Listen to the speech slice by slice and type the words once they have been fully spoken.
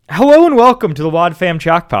Hello and welcome to the Wad Fam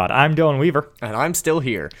Chalk Pod. I'm Dylan Weaver. And I'm still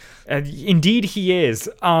here. Indeed he is.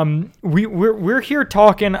 We're here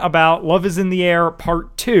talking about Love is in the Air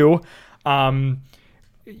Part 2.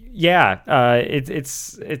 It's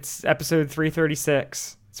episode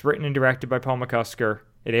 336. It's written and directed by Paul McCusker.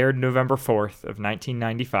 It aired November 4th of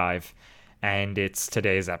 1995. And it's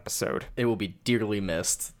today's episode. It will be dearly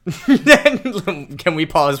missed. Can we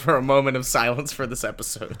pause for a moment of silence for this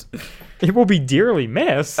episode? It will be dearly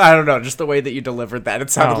missed? I don't know, just the way that you delivered that. It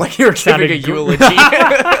sounded like you were giving a eulogy.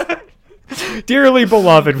 Dearly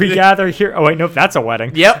beloved, we gather here. Oh, wait, nope, that's a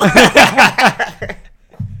wedding. Yep.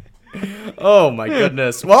 Oh my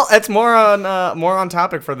goodness. Well, it's more on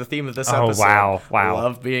topic for the theme of this episode. Wow.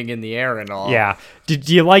 Love being in the air and all. Yeah. Do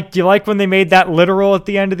you like when they made that literal at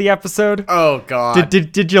the end of the episode? Oh god.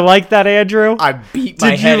 Did you like that, Andrew? I beat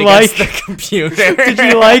my head against the computer. Did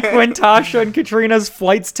you like when Tasha and Katrina's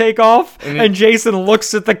flights take off and Jason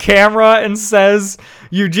looks at the camera and says,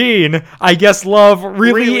 "Eugene, I guess love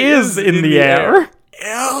really is in the air."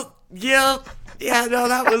 Yeah, no,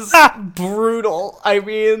 that was brutal. I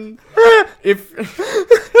mean,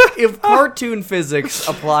 if cartoon physics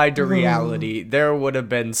applied to reality, there would have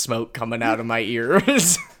been smoke coming out of my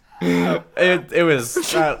ears. It was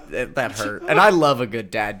that hurt, and I love a good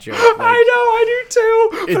dad joke. Like, I know, I do too.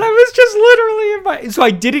 But I was just literally so I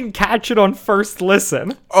didn't catch it on first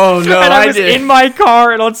listen. Oh no, and I was in my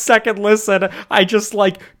car, and on second listen, I just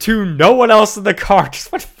to no one else in the car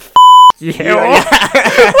just went. Yeah.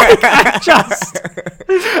 I just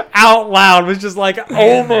out loud was just like,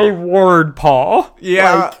 oh my word, Paul.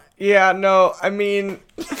 Yeah, no, I mean,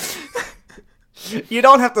 you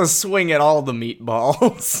don't have to swing at all the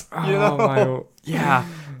meatballs. You know? Yeah,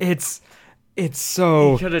 it's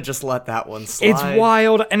so... You could have just let that one slide. It's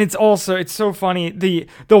wild, and it's so funny. The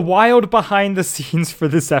wild behind the scenes for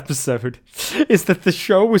this episode is that the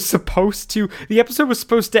episode was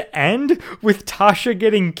supposed to end with Tasha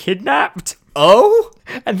getting kidnapped. Oh?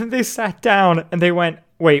 And then they sat down and they went,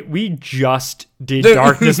 wait, we just did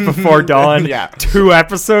Darkness Before Dawn 2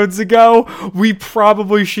 episodes ago. We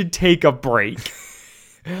probably should take a break.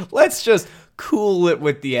 Let's just cool it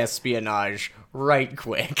with the espionage right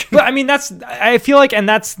quick. But I mean, I feel like, and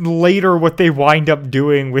that's later what they wind up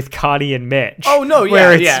doing with Connie and Mitch. Oh no, yeah,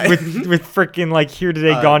 where it's with freaking Here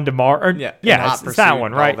Today, Gone Tomorrow. It's that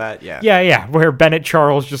one, right? All that, yeah, where Bennett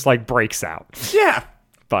Charles just breaks out. Yeah,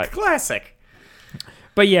 but classic.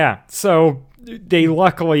 But yeah, so they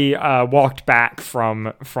luckily walked back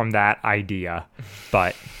from that idea,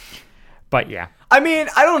 but yeah. I mean,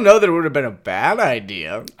 I don't know that it would have been a bad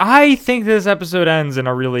idea. I think this episode ends in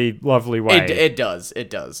a really lovely way. It does.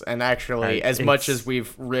 And actually, as much as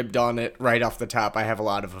we've ribbed on it right off the top, I have a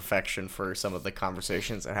lot of affection for some of the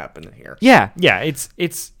conversations that happen in here. Yeah.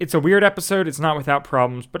 It's a weird episode. It's not without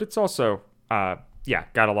problems, but it's also, got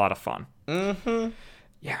a lot of fun. Mm-hmm.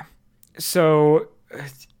 Yeah. So,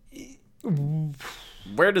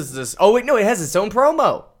 where does this... Oh, wait, no, it has its own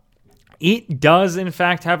promo. It does, in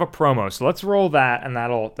fact, have a promo. So let's roll that, and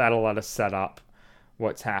that'll let us set up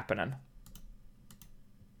what's happening.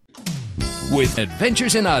 With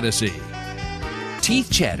Adventures in Odyssey,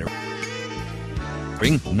 teeth chatter,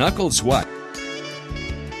 knuckles swat,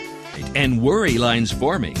 and worry lines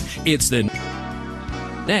forming, it's the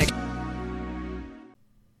next.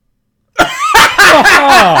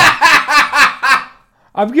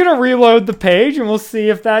 I'm gonna reload the page, and we'll see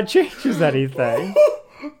if that changes anything.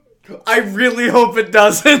 I really hope it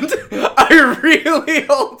doesn't. I really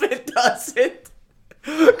hope it doesn't.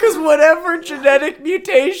 Because whatever genetic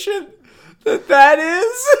mutation that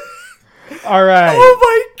is. All right. Oh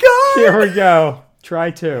my god. Here we go.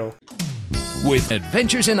 Try 2. With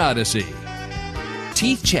Adventures in Odyssey,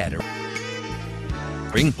 teeth chatter,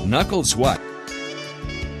 knuckles swat,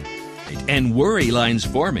 and worry lines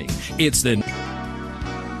forming, it's the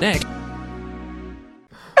next.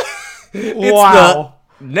 Wow.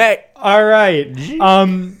 Neck. All right.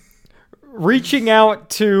 Reaching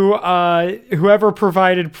out to whoever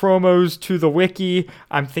provided promos to the wiki.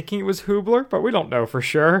 I'm thinking it was Hoobler, but we don't know for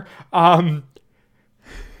sure.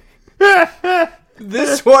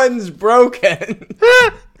 This one's broken.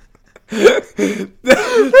 I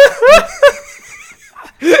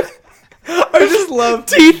just love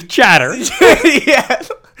teeth chatter. Yeah.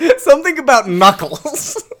 Something about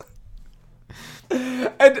knuckles.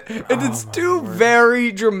 And it's two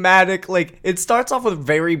very dramatic, it starts off with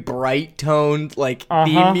very bright toned,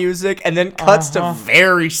 theme music, and then cuts to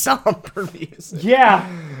very somber music. Yeah,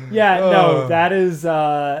 no, that is,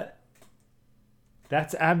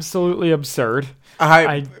 That's absolutely absurd.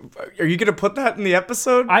 Are you gonna put that in the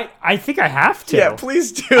episode? I think I have to. Yeah,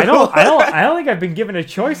 please do. I don't think I've been given a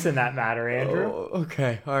choice in that matter, Andrew. Oh,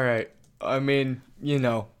 okay, all right. I mean,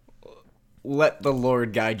 let the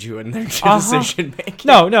Lord guide you in their decision making.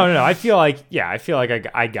 No. I feel like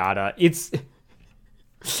I gotta. It's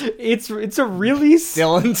a really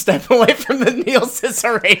Dylan, step away from the Neil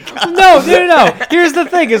Cicerega. No. Here's the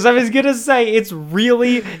thing: is I was gonna say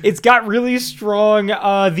it's got really strong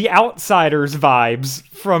The Outsiders vibes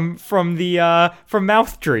from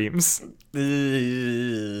Mouth Dreams.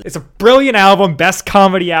 It's a brilliant album, best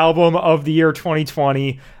comedy album of the year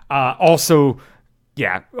 2020. Also,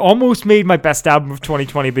 yeah, almost made my best album of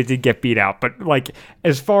 2020, but did get beat out. But like,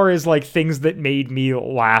 as far as like things that made me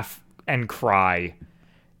laugh and cry,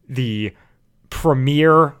 the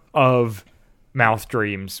premiere of Mouth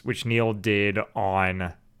Dreams, which Neil did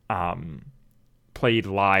on, played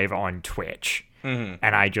live on Twitch. Mm-hmm.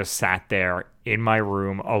 And I just sat there in my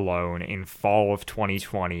room alone in fall of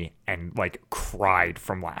 2020 and like cried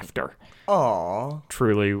from laughter. Aww.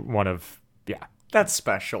 Truly one of, That's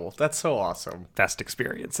special. That's so awesome. best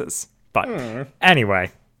experiences. But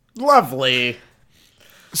anyway. Lovely.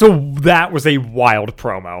 So that was a wild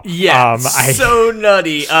promo. Yeah, so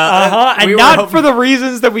nutty. And not for the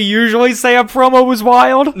reasons that we usually say a promo was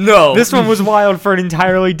wild. No. This one was wild for an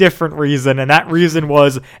entirely different reason, and that reason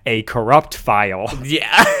was a corrupt file.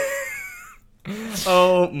 Yeah.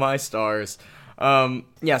 Oh, my stars. So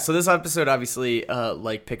this episode obviously,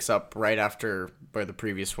 picks up right after where the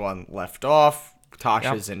previous one left off.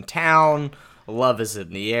 Tasha's in town. Love is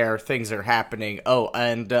in the air. Things are happening. Oh,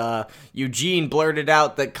 and Eugene blurted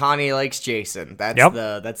out that Connie likes Jason. That's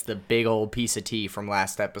the big old piece of tea from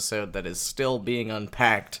last episode that is still being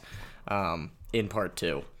unpacked in part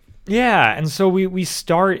 2. Yeah, and so we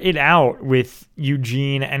start it out with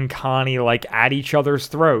Eugene and Connie like at each other's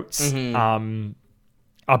throats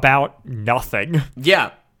about nothing.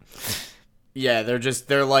 Yeah. Yeah,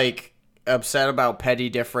 they're like upset about petty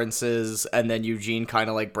differences, and then Eugene kind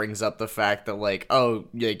of like brings up the fact that like, oh,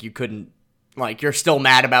 like you couldn't, like you're still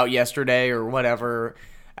mad about yesterday or whatever,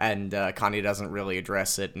 and Connie doesn't really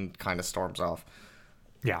address it and kind of storms off.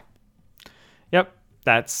 Yeah. Yep.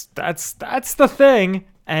 That's the thing,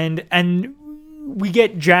 and we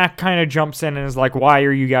get Jack kind of jumps in and is like, why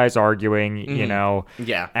are you guys arguing? You know?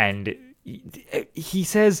 Yeah. And he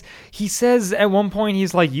says at one point,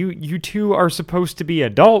 he's like, you two are supposed to be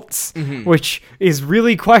adults, which is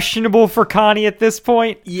really questionable for Connie at this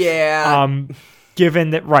point. Yeah.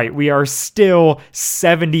 Given that, right, we are still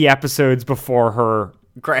 70 episodes before her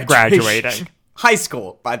graduating. High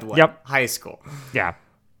school, by the way. Yep. High school. Yeah.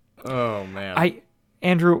 Oh, man.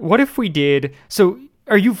 Andrew, what if we did, so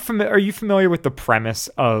are you familiar with the premise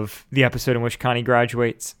of the episode in which Connie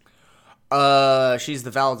graduates? She's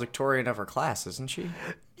the valedictorian of her class, isn't she? And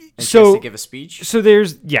so, she has to give a speech? So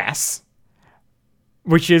there's, yes.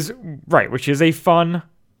 Which is a fun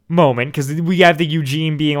moment, because we have the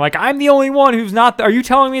Eugene being like, I'm the only one who's not, are you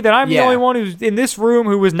telling me that I'm the only one who's in this room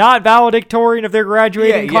who was not valedictorian of their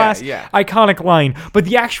graduating class? Yeah. Iconic line. But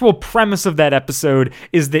the actual premise of that episode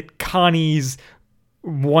is that Connie's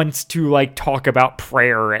wants to like talk about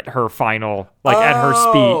prayer at her final, like at her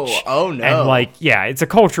speech. Oh no. And like, yeah, it's a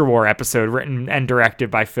culture war episode written and directed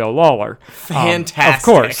by Phil Lawler. Fantastic. Of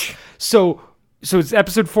course. So it's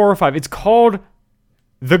episode 4 or 5. It's called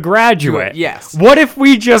The Graduate. Yes. What if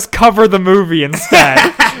we just cover the movie instead?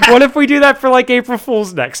 What if we do that for like April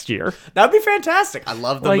Fool's next year? That'd be fantastic. I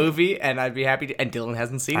love the movie, and I'd be happy to, and Dylan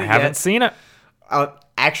hasn't seen it yet. I haven't seen it.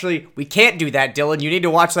 Actually, we can't do that, Dylan. You need to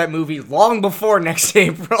watch that movie long before next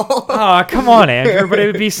April. Oh, come on, Andrew, but it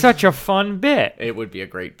would be such a fun bit. It would be a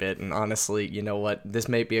great bit, and honestly, you know what? This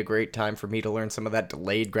may be a great time for me to learn some of that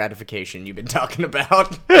delayed gratification you've been talking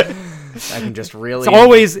about. I can just really... It's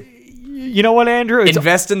always... You know what, Andrew?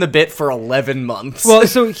 Invest in the bit for 11 months. Well,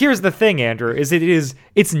 so here's the thing, Andrew,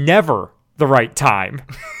 it's never the right time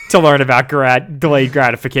to learn about delayed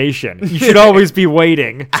gratification. You should always be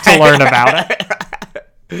waiting to learn about it.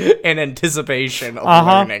 In anticipation of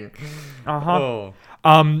learning. Oh.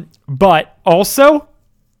 But also,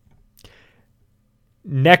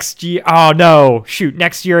 next year,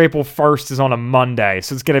 next year, April 1st is on a Monday,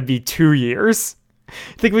 so it's going to be 2 years.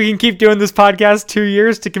 Think we can keep doing this podcast 2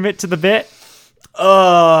 years to commit to the bit?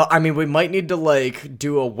 I mean, we might need to, like,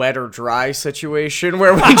 do a wet or dry situation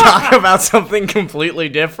where we talk about something completely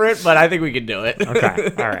different, but I think we can do it.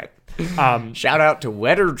 Okay, all right. Shout out to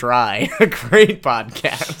Wet or Dry, a great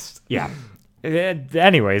podcast. Yeah.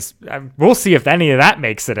 Anyways, we'll see if any of that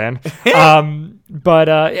makes it in.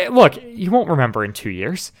 But look, you won't remember in 2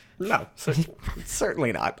 years. No,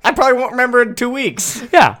 certainly not. I probably won't remember in 2 weeks.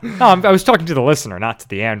 Yeah. No, I was talking to the listener, not to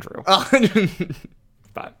the Andrew.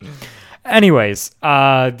 But anyways,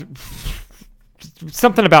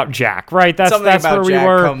 something about Jack, right? That's about where we Jack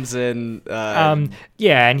were. Comes in.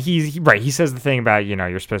 Yeah, and he says the thing about,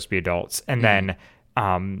 you're supposed to be adults. And then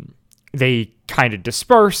they kind of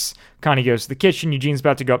disperse. Connie goes to the kitchen. Eugene's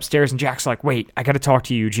about to go upstairs, and Jack's like, wait, I got to talk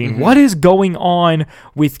to you, Eugene. What is going on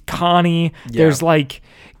with Connie? Yeah. There's like,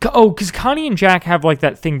 because Connie and Jack have like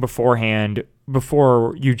that thing beforehand,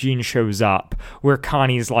 before Eugene shows up, where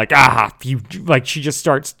Connie's like, she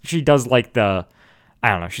does like the, I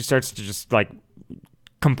don't know, she starts to just like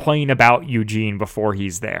complain about Eugene before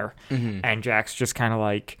he's there. And Jack's just kind of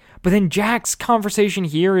like, but then Jack's conversation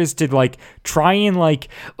here is to like try and like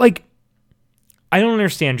I don't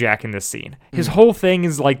understand Jack in this scene. His whole thing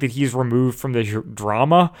is like that he's removed from the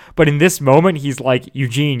drama, but in this moment he's like,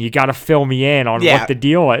 Eugene, you got to fill me in on what the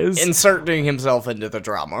deal is. Inserting himself into the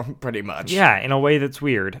drama, pretty much. Yeah, in a way that's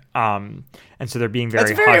weird. And so they're being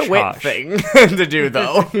very hush-hush. That's a very wit thing to do,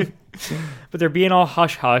 though. But they're being all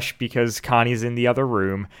hush-hush because Connie's in the other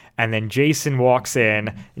room, and then Jason walks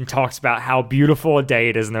in and talks about how beautiful a day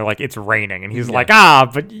it is, and they're like, it's raining. And he's like,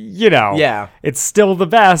 but, it's still the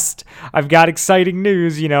best. I've got exciting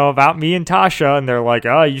news, about me and Tasha. And they're like,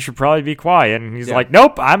 you should probably be quiet. And he's like,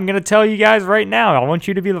 nope, I'm going to tell you guys right now. I want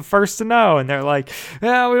you to be the first to know. And they're like,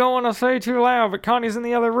 yeah, we don't want to say too loud, but Connie's in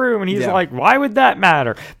the other room. And he's like, why would that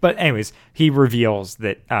matter? But anyways, he reveals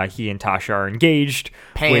that he and Tasha are engaged.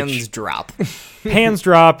 Pans drop. Pans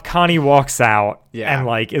drop. Connie walks out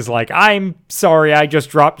and is like, I'm sorry, I just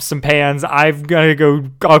dropped some pans.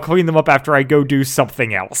 I'll clean them up after I go do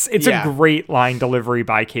something else. It's a great line delivery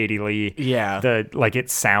by Katie Lee. Yeah.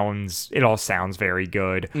 It all sounds very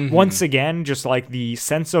good. Once again, just like the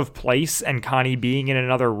sense of place and Connie being in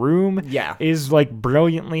another room is like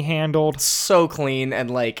brilliantly handled. So clean, and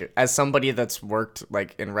like as somebody that's worked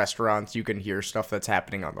like in restaurants, you can hear stuff that's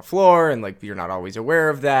happening on the floor and like you're not always aware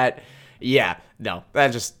of that. Yeah, no,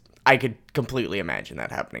 I could completely imagine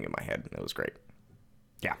that happening in my head. It was great.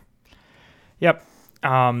 Yeah. Yep.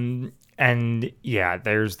 And yeah,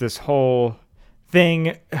 there's this whole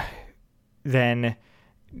thing then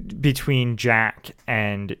between Jack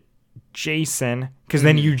and Jason, because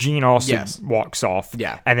then Eugene also walks off.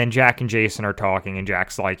 Yeah. And then Jack and Jason are talking, and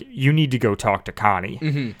Jack's like, you need to go talk to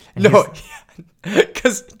Connie. No,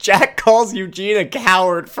 because Jack calls Eugene a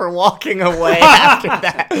coward for walking away after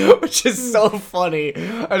that, which is so funny.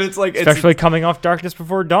 And it's like, especially coming off Darkness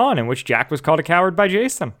Before Dawn, in which Jack was called a coward by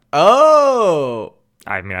Jason. Oh.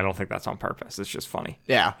 I mean, I don't think that's on purpose. It's just funny.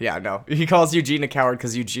 Yeah, no. He calls Eugene a coward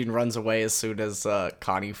because Eugene runs away as soon as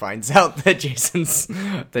Connie finds out that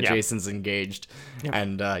Jason's engaged. Yep.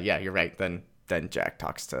 And you're right. Then Jack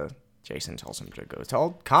talks to Jason, tells him to go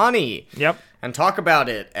tell Connie. Yep. And talk about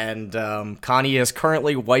it. And Connie is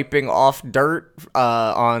currently wiping off dirt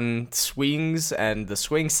on swings and the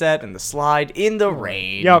swing set and the slide in the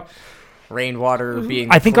rain. Yep. Rainwater being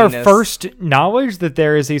I think cleanest. Our first knowledge that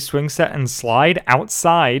there is a swing set and slide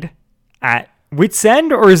outside at Wits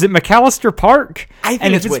End, or is it McAllister Park? I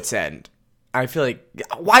think it's Wits End. I feel like,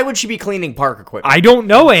 why would she be cleaning park equipment? I don't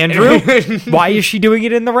know, Andrew. Why is she doing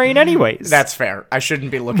it in the rain anyways? That's fair. I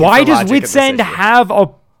shouldn't be looking why for logic. Why does Wits End have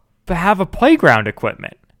a playground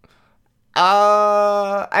equipment?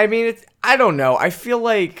 I mean, I don't know. I feel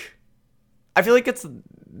like it's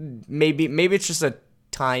maybe it's just a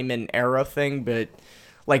time and era thing, but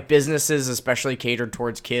like businesses especially catered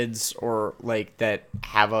towards kids or like that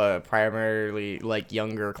have a primarily like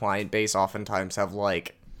younger client base oftentimes have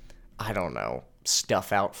like, I don't know,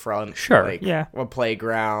 stuff out front. Sure. Like a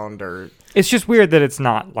playground or... It's just weird that it's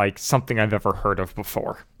not like something I've ever heard of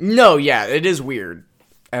before. No, yeah, it is weird.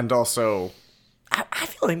 And also, I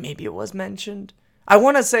feel like maybe it was mentioned. I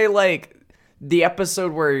want to say like the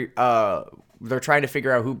episode where they're trying to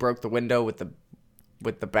figure out who broke the window with the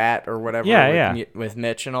bat or whatever with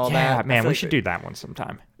Mitch and all that. Yeah, man, we should do that one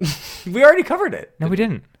sometime. We already covered it. No, we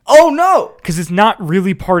didn't. Oh, no! Because it's not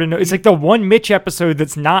really part of... It's like the one Mitch episode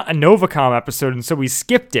that's not a Novacom episode, and so we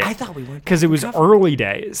skipped it. I thought we went... Because it was early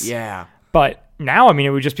days. Yeah. But now, I mean, it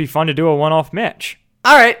would just be fun to do a one-off Mitch.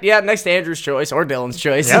 All right, yeah, next to Andrew's choice or Dylan's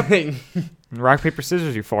choice. Yep. Rock, paper,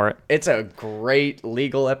 scissors you for it. It's a great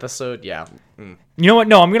legal episode, yeah. You know what?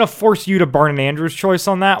 No, I'm going to force you to burn an Andrew's choice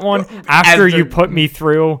on that one after you put me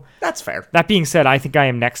through. That's fair. That being said, I think I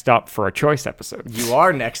am next up for a choice episode. You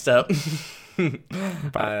are next up.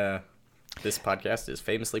 This podcast is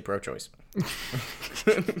famously pro-choice.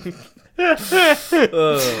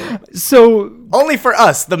 So Only for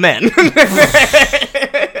us, the men.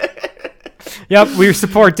 yep, we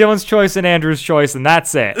support Dylan's choice and Andrew's choice, and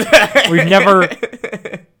that's it.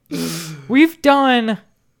 We've done.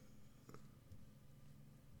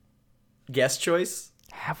 Guest choice?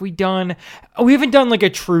 Have we done? We haven't done like a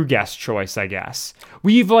true guest choice, I guess.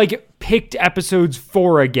 We've like picked episodes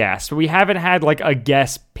for a guest, but we haven't had like a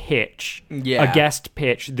guest pitch. Yeah. A guest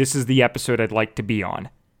pitch. This is the episode I'd like to be on.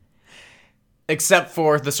 Except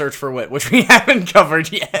for The Search for Wit, which we haven't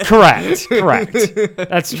covered yet. Correct.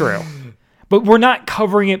 That's true. But we're not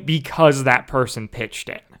covering it because that person pitched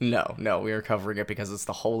it. No, we are covering it because it's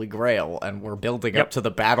the Holy Grail, and we're building up to the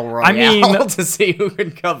Battle Royale to see who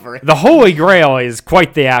can cover it. The Holy Grail is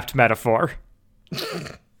quite the apt metaphor.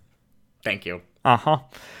 Thank you. Uh-huh.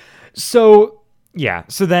 So, yeah.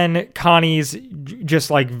 So then Connie's just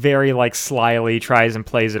like very like slyly tries and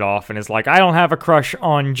plays it off and is like, I don't have a crush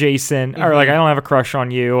on Jason, or like, I don't have a crush on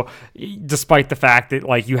you, despite the fact that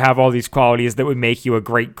like you have all these qualities that would make you a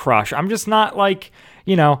great crush. I'm just not like,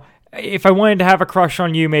 you know, if I wanted to have a crush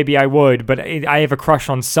on you, maybe I would, but I have a crush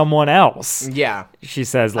on someone else. Yeah. She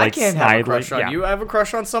says, like, I can't have a crush on yeah. you. I have a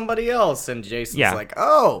crush on somebody else. And Jason's Yeah. like,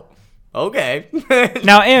 oh, okay.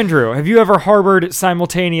 Now, Andrew, have you ever harbored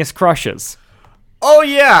simultaneous crushes? Oh,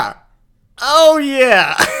 yeah.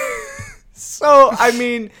 So, I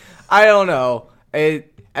mean, I don't know.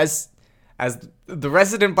 As the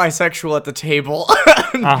resident bisexual at the table,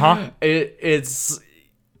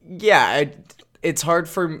 it's hard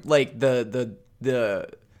for like the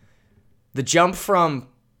jump from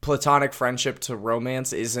platonic friendship to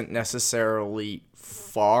romance isn't necessarily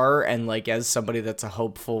far, and like as somebody that's a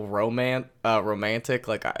hopeful romantic,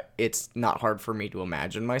 like it's not hard for me to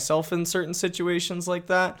imagine myself in certain situations like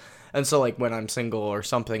that. And so like when I'm single or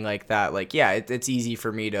something like that, like yeah, it's easy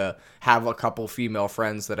for me to have a couple female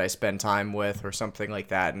friends that I spend time with or something like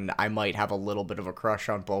that, and I might have a little bit of a crush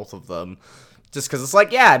on both of them. Just because it's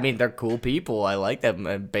like, yeah, I mean, they're cool people. I like them.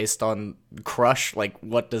 And based on crush, like,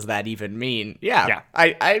 what does that even mean? Yeah.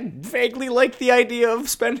 I vaguely like the idea of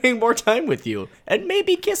spending more time with you and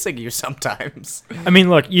maybe kissing you sometimes. I mean,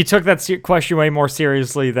 look, you took that question way more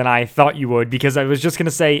seriously than I thought you would, because I was just going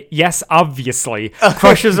to say, yes, obviously.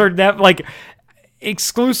 Crushes are like,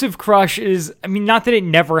 exclusive crush is, I mean, not that it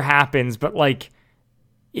never happens, but like,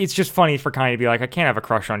 it's just funny for Connie to be like, I can't have a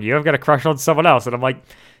crush on you. I've got a crush on someone else. And I'm like,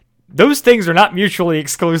 those things are not mutually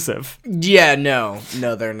exclusive. Yeah, no,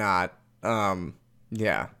 they're not.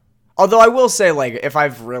 Yeah. Although I will say, like, if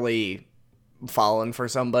I've really fallen for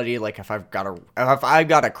somebody, like if I've got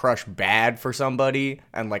a crush bad for somebody,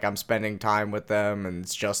 and like I'm spending time with them, and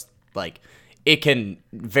it's just like it can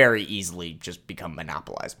very easily just become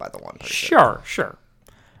monopolized by the one person. Sure.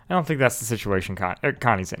 I don't think that's the situation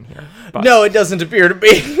Connie's in here. But, no, it doesn't appear to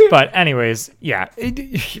be. But anyways, yeah.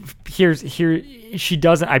 She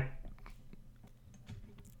doesn't.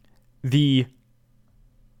 The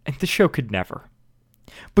show could never.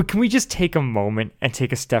 But can we just take a moment and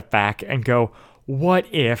take a step back and go,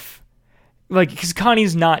 what if, like, because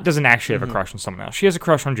Connie's doesn't actually have a crush on someone else. She has a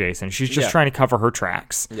crush on Jason. She's just trying to cover her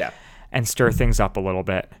tracks. Yeah. And stir things up a little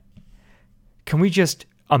bit. Can we just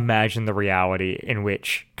imagine the reality in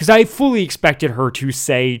which, because I fully expected her to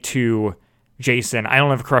say to Jason, I don't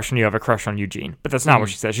have a crush on you, I have a crush on Eugene. But that's not what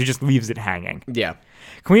she says. She just leaves it hanging. Yeah.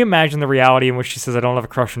 Can we imagine the reality in which she says, I don't have a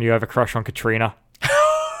crush on you, I have a crush on Katrina?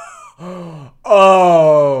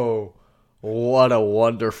 Oh, what a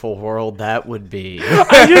wonderful world that would be.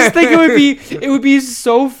 I just think it would be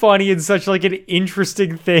so funny and such like an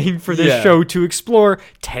interesting thing for this show to explore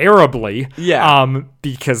terribly. Yeah.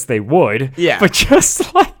 Because they would. Yeah. But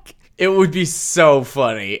just like, it would be so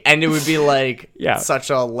funny, and it would be like such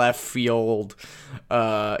a left field.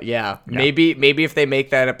 Maybe if they make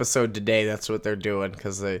that episode today, that's what they're doing,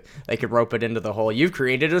 because they could rope it into the whole, you've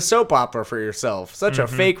created a soap opera for yourself. Such a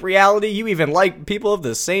fake reality. You even like people of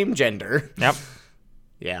the same gender. Yep.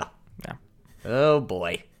 Yeah. Oh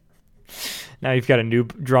boy. Now you've got a new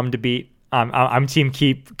drum to beat. I'm team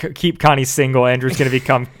keep Connie single. Andrew's gonna make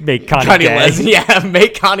Connie gay.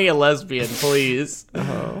 Make Connie a lesbian, please.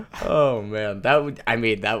 Oh man, that would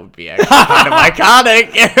be actually kind of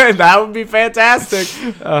iconic. That would be fantastic.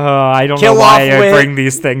 I don't know why I bring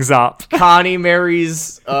these things up. Connie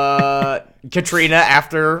marries Katrina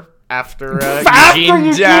after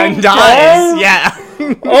Eugene dies. Yeah.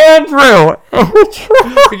 Andrew!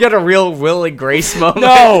 We get a real Will and Grace moment.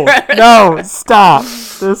 No, stop.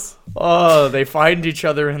 Oh, they find each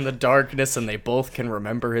other in the darkness, and they both can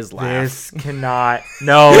remember his laugh. This cannot.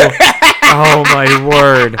 No. Oh, my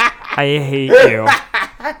word. I hate you.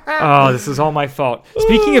 Oh, this is all my fault.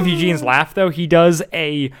 Speaking of Eugene's laugh, though, he does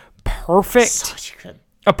a perfect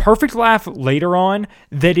laugh later on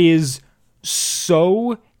that is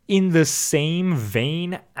so in the same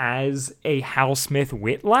vein as a Hal Smith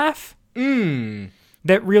wit laugh.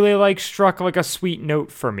 That really like struck like a sweet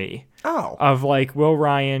note for me. Oh. Of like Will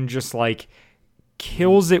Ryan just like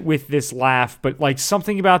kills it with this laugh, but like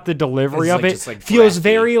something about the delivery It's of like it just, like, feels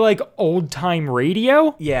breathy. very like old time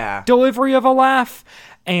radio Yeah. delivery of a laugh,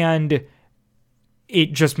 and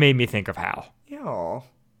it just made me think of Hal. Oh.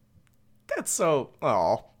 That's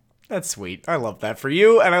that's sweet. I love that for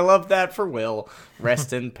you, and I love that for Will.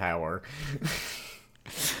 Rest in power.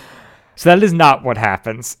 So that is not what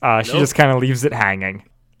happens. She Nope. just kind of leaves it hanging.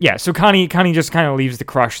 Yeah, so Connie just kind of leaves the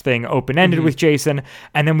crush thing open-ended with Jason,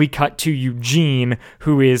 and then we cut to Eugene,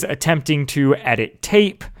 who is attempting to edit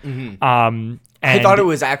tape. I thought it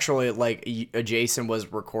was actually like Jason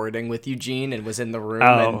was recording with Eugene and was in the room,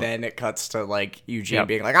 and then it cuts to like Eugene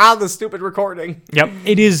being like, the stupid recording. Yep,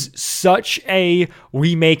 it is such a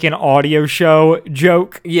we make an audio show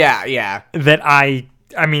joke Yeah. that I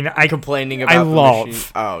Complaining about I the love.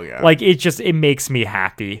 machine. Oh, yeah. Like, it makes me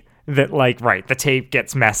happy that, like, right, the tape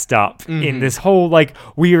gets messed up in this whole, like,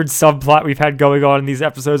 weird subplot we've had going on in these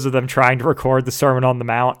episodes of them trying to record the Sermon on the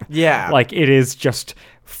Mount. Yeah. Like, it is just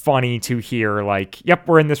funny to hear, like, yep,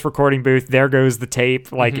 we're in this recording booth, there goes the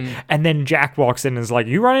tape, like, and then Jack walks in and is like,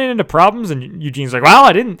 you running into problems? And Eugene's like, well,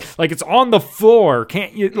 I didn't, like, it's on the floor,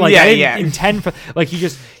 can't you, like, I didn't intend for, like,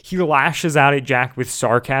 he lashes out at Jack with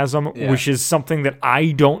sarcasm, which is something that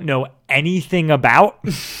I don't know anything about.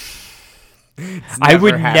 I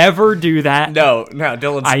would never do that. No,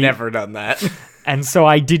 Dylan's never done that. And so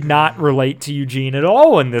I did not relate to Eugene at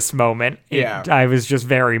all in this moment. I was just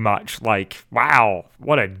very much like, wow,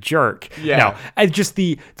 what a jerk. Yeah. No, and just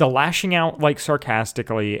the lashing out like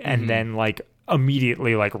sarcastically and then like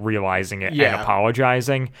immediately like realizing it and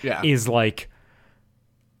apologizing is like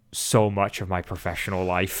so much of my professional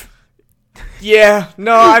life. Yeah,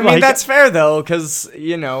 no, I mean, Like- that's fair, though, because,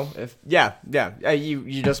 you know, if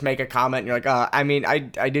you just make a comment, and you're like,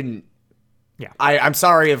 I didn't, I'm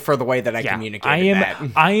sorry for the way that I communicated that.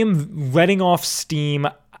 I am letting off steam.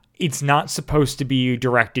 It's not supposed to be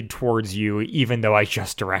directed towards you, even though I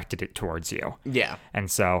just directed it towards you. Yeah. And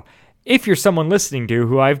so, if you're someone listening to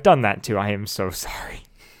who I've done that to, I am so sorry.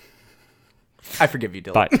 I forgive you,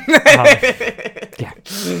 Dylan.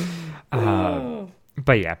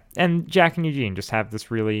 But yeah, and Jack and Eugene just have this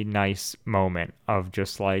really nice moment of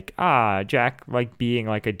just like, Jack like being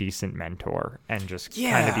like a decent mentor and just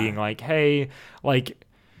kind of being like, hey, like,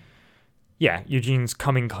 yeah, Eugene's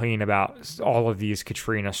coming clean about all of these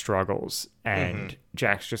Katrina struggles, and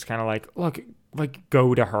Jack's just kind of like, look, like,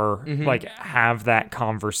 go to her, like, have that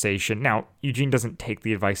conversation. Now, Eugene doesn't take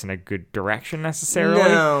the advice in a good direction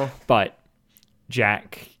necessarily, but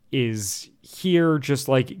Jack is here just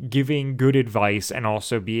like giving good advice and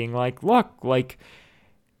also being like, look, like,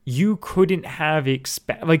 you couldn't have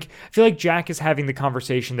like, I feel like Jack is having the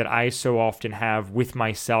conversation that I so often have with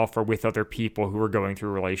myself or with other people who are going through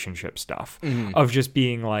relationship stuff of just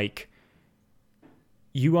being like,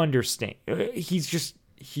 you understand. He's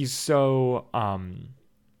so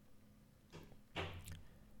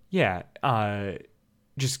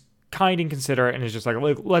just kind and considerate, and is just like,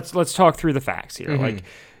 let's talk through the facts here. Like,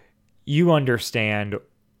 you understand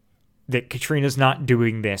that Katrina's not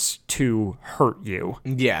doing this to hurt you.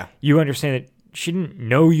 Yeah. You understand that she didn't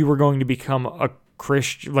know you were going to become a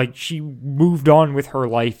Christian. Like, she moved on with her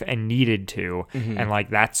life and needed to, and like,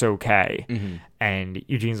 that's okay. And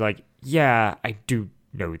Eugene's like, yeah, I do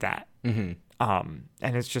know that. And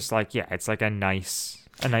it's just like, yeah, it's like a nice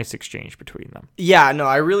exchange between them. Yeah, no,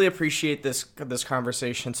 I really appreciate this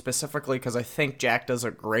conversation specifically because I think Jack does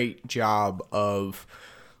a great job of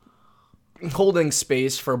holding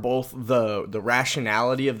space for both the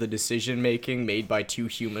rationality of the decision making made by two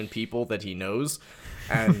human people that he knows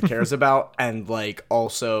and cares about, and like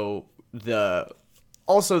also the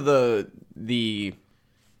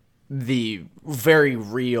very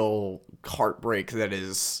real heartbreak that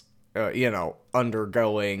is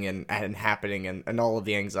undergoing and happening, and all of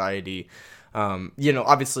the anxiety.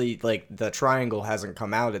 Obviously, like, the triangle hasn't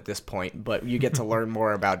come out at this point, but you get to learn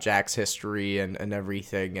more about Jack's history and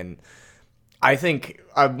everything. And I think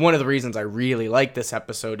one of the reasons I really like this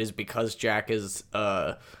episode is because Jack is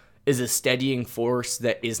a steadying force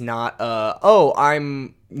that is not,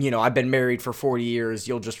 I've been married for 40 years,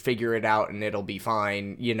 you'll just figure it out and it'll be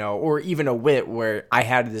fine, or even a wit where I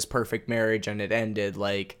had this perfect marriage and it ended.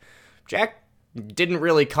 Like, Jack didn't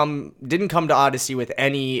come to Odyssey with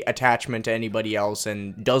any attachment to anybody else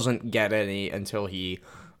and doesn't get any until he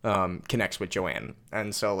connects with Joanne.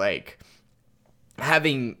 And so, like,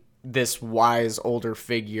 having this wise older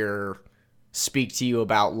figure speak to you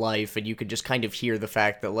about life, and you can just kind of hear the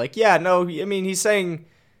fact that, like, yeah, no, I mean, he's saying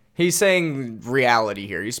reality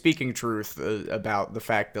here. He's speaking truth about the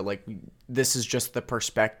fact that, like, this is just the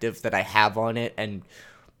perspective that I have on it, and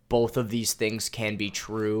both of these things can be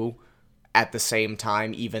true at the same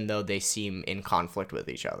time, even though they seem in conflict with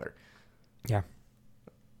each other. Yeah.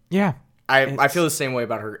 Yeah. I feel the same way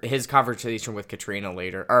about his conversation with Katrina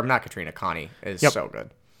later, or not Katrina, Connie, is so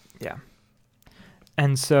good. Yeah.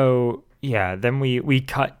 And so, yeah, then we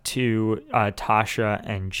cut to Tasha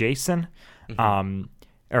and Jason.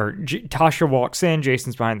 Tasha walks in,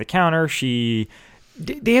 Jason's behind the counter.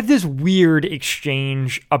 They have this weird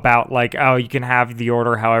exchange about, like, oh, you can have the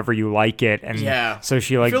order however you like it. And so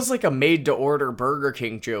she, like, it feels like a made-to-order Burger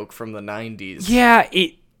King joke from the 90s. Yeah,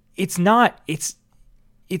 it's not... It's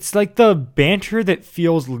like the banter that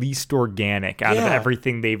feels least organic out of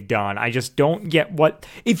everything they've done. I just don't get what...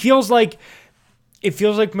 It feels like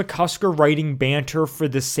McCusker writing banter for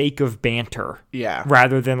the sake of banter. Yeah.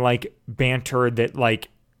 Rather than, like, banter that, like,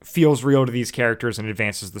 feels real to these characters and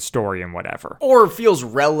advances the story and whatever. Or feels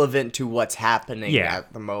relevant to what's happening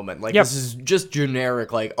at the moment. Like, this is just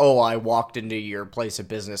generic, like, oh, I walked into your place of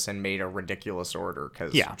business and made a ridiculous order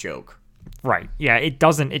because joke. Right. Yeah, it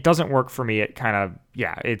doesn't work for me. It kind of,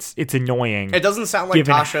 it's annoying. It doesn't sound like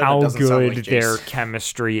given Tasha. how it doesn't good sound like their Jace.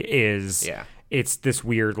 chemistry is. Yeah. It's this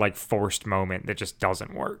weird, like, forced moment that just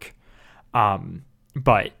doesn't work.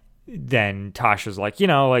 But then Tasha's like, you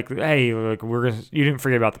know, like, hey, like, you didn't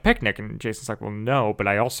forget about the picnic. And Jason's like, well, no, but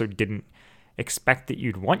I also didn't expect that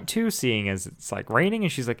you'd want to, seeing as it's, like, raining.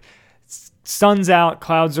 And she's like, sun's out,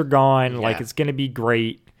 clouds are gone, like, it's gonna be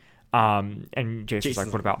great. And Jason's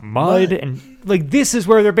like, what about mud? And, like, this is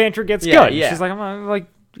where their banter gets good. Yeah. She's like, I'm like,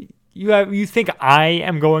 you think I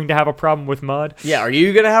am going to have a problem with mud? Yeah, are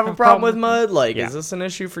you going to have a problem with mud? Like, is this an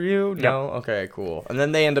issue for you? No? Okay, cool. And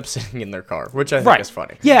then they end up sitting in their car, which I think is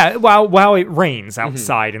funny. Yeah, while it rains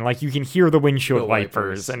outside, and, like, you can hear the windshield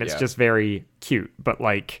wipers, and it's just very cute. But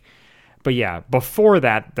yeah, before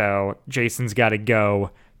that, though, Jason's got to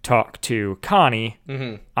go talk to Connie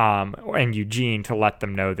and Eugene to let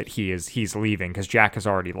them know that he's leaving, because Jack has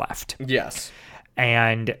already left. Yes.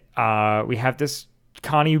 And we have this...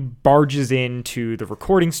 Connie barges into the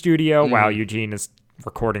recording studio while Eugene is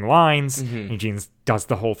recording lines. Eugene does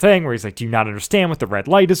the whole thing where he's like, do you not understand what the red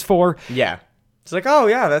light is for? Yeah. It's like, oh,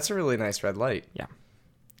 yeah, that's a really nice red light. Yeah.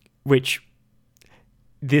 Which,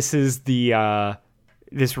 this is the,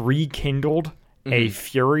 this rekindled a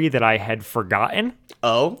fury that I had forgotten.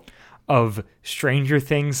 Oh? Of Stranger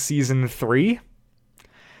Things Season 3,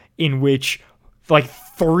 in which, like,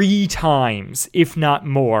 3 times, if not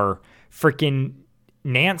more, freaking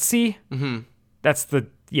Nancy, that's the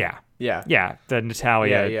the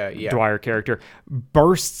Natalia Dwyer character,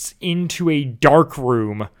 bursts into a dark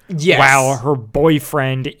room while her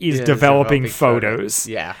boyfriend is developing photos.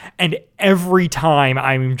 Yeah. And every time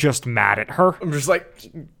I'm just mad at her. I'm just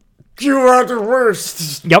like, you are the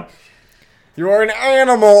worst. Yep. You are an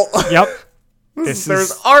animal. Yep.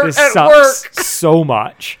 There's art this at sucks work. So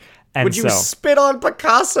much. And would you spit on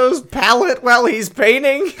Picasso's palette while he's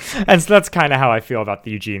painting? And so that's kind of how I feel about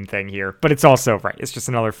the Eugene thing here. But it's also, right, it's just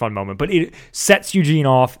another fun moment. But it sets Eugene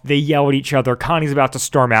off. They yell at each other. Connie's about to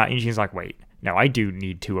storm out. And Eugene's like, wait, no, I do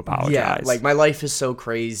need to apologize. Yeah, like, my life is so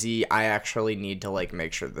crazy. I actually need to, like,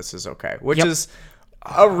 make sure this is okay. Which is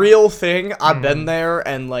a real thing. I've been there.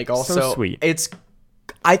 And, like, also, so sweet.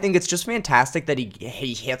 I think it's just fantastic that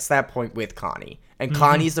he hits that point with Connie. And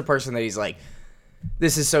Connie's the person that he's like,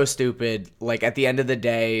 this is so stupid. Like, at the end of the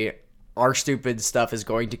day, our stupid stuff is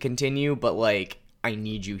going to continue, but, like, I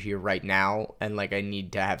need you here right now, and, like, I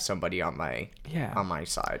need to have somebody on my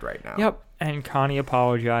side right now. Yep. And Connie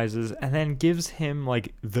apologizes and then gives him,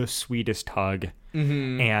 like, the sweetest hug.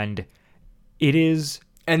 And it is...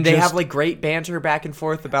 And they have, like, great banter back and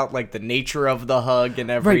forth about, like, the nature of the hug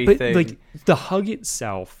and everything. Right, but, like, the hug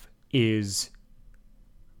itself is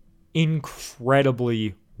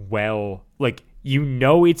incredibly well... Like... You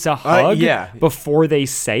know it's a hug before they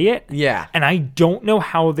say it. Yeah. And I don't know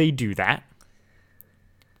how they do that.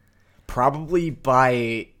 Probably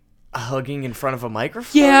by hugging in front of a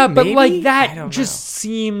microphone? Yeah, but maybe? Like that just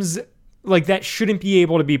seems like that shouldn't be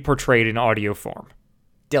able to be portrayed in audio form.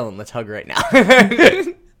 Dylan, let's hug right now.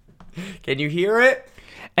 Can you hear it?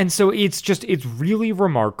 And so it's really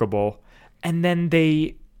remarkable. And then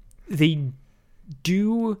they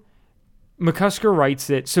do... McCusker writes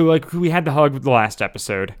it, so, like, we had the hug with the last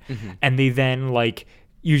episode, and they then, like,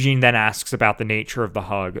 Eugene then asks about the nature of the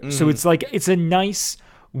hug. So it's, like, it's a nice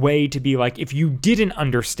way to be like, if you didn't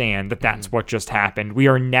understand that that's what just happened, we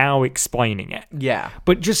are now explaining it. Yeah.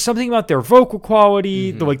 But just something about their vocal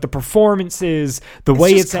quality, the performances, the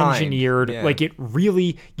way just it's kind. engineered, Yeah. like it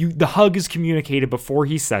really, the hug is communicated before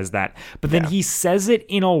he says that, but then he says it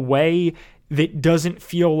in a way that doesn't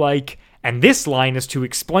feel like, and this line is to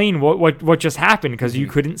explain what just happened because you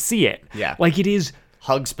couldn't see it. Yeah. Like it is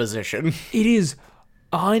Hug's position. it is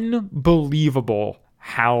unbelievable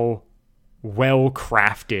how well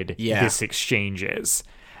crafted this exchange is.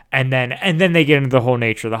 And then they get into the whole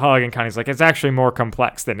nature of the hug, and Connie's like, it's actually more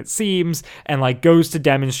complex than it seems, and like goes to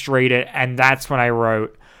demonstrate it. And that's when I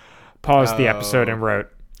paused the episode and wrote,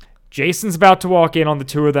 Jason's about to walk in on the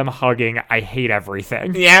two of them hugging. I hate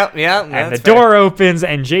everything. Yeah. And the door opens,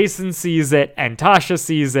 and Jason sees it, and Tasha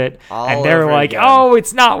sees it, All and they're over like, again. oh,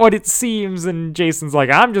 it's not what it seems. And Jason's like,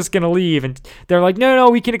 I'm just going to leave. And they're like, no,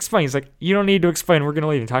 we can explain. He's like, you don't need to explain. We're going to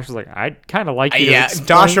leave. And Tasha's like, I'd kind of like you to explain.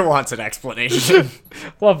 Dasha wants an explanation.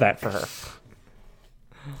 Love that for her.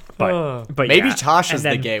 But Maybe yeah. Tasha's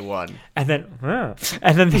And the then- gay one. And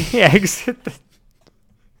then they exit.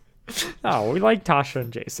 Oh, we like Tasha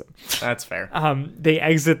and Jason. That's fair. They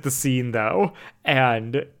exit the scene though,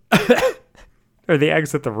 and or they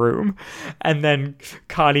exit the room, and then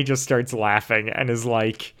Connie just starts laughing and is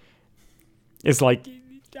like,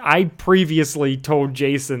 I previously told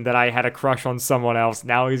Jason that I had a crush on someone else.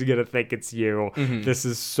 Now he's gonna think it's you. This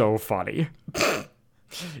is so funny.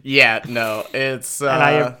 Yeah, no, it's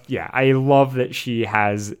And I love that she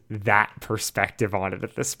has that perspective on it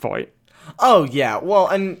at this point. oh yeah, well,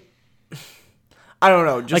 and I don't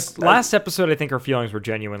know, just Like last episode, I think her feelings were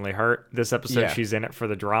genuinely hurt. This episode, Yeah. she's in it for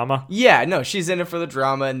the drama. yeah, no, she's in it for the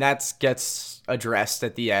drama, and that gets addressed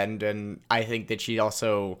at the end. And I think that she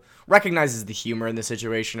also recognizes the humor in the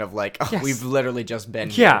situation of like, oh, Yes. we've literally just been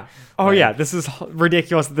Yeah. here. Oh, Like- yeah. This is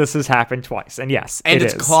ridiculous that this has happened twice. And yes, and it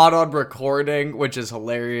it's is. caught on recording, which is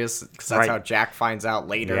hilarious because that's Right. how Jack finds out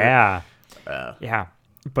later. Yeah. Yeah.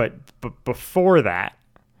 But before that,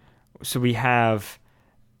 so we have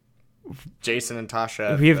Jason and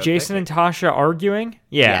Tasha. Jason and Tasha arguing.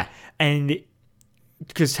 Yeah. Yeah. And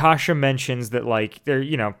because Tasha mentions that like they're,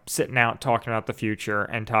 sitting out talking about the future,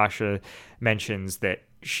 and Tasha mentions that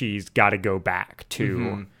she's got to go back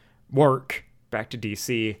to work, back to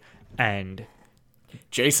DC, and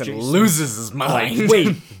Jason loses his like, mind.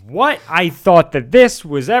 wait, what? I thought that this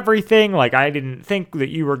was everything. Like, I didn't think that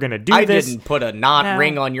you were going to do I this. didn't put a knot Now-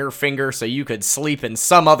 ring on your finger so you could sleep in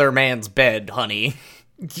some other man's bed, honey.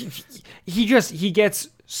 He gets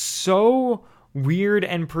so weird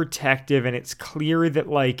and protective, and it's clear that,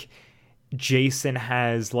 like, Jason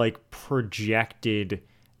has, like, projected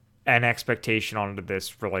an expectation onto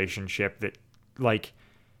this relationship that, like,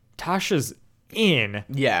 Tasha's in,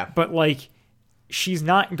 Yeah. but, like, she's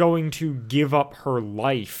not going to give up her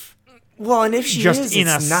life Well, and if she just is, in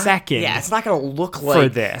it's a not, second yeah, it's not gonna look for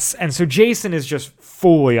like this. And so Jason is just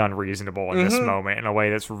fully unreasonable in this moment in a way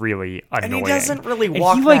that's really annoying. he doesn't really And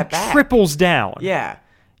walk he, like, that back. triples down. Yeah.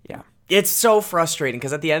 Yeah. It's so frustrating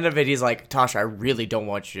because at the end of it, he's like, Tasha, I really don't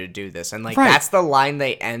want you to do this. And, like, Right. that's the line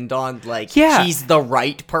they end on. Like, Yeah. he's the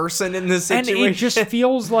right person in this And situation. it just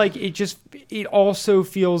feels like it also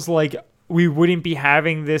feels like we wouldn't be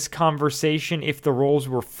having this conversation if the roles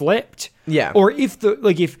were flipped. Yeah. Or if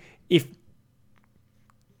if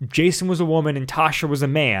Jason was a woman and Tasha was a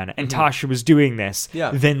man and Tasha was doing this,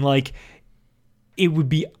 Yeah. then like it would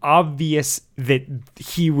be obvious that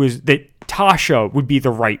Tasha would be the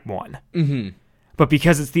right one. Mm-hmm. But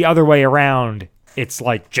because it's the other way around, it's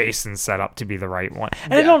like Jason's set up to be the right one.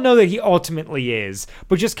 And I don't know that he ultimately is,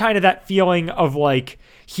 but just kind of that feeling of like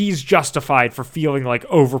he's justified for feeling like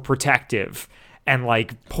overprotective and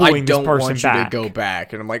like I pulling this don't person want you back. to go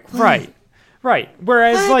back. And I'm like, Right.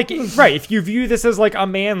 Whereas, like, if you view this as like a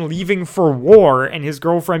man leaving for war and his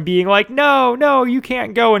girlfriend being like, no, you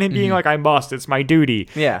can't go, and him being like, I must, it's my duty.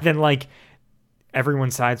 Yeah. Then like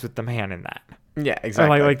everyone sides with the man in that. yeah, Or,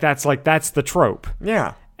 exactly. that's the trope.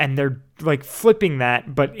 yeah. And they're like flipping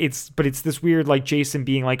that, but it's this weird like Jason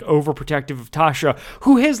being like overprotective of Tasha,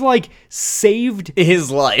 who has like saved His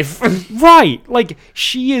life. right. Like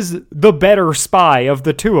she is the better spy of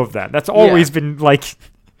the two of them. That's always been like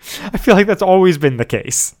I feel like that's always been the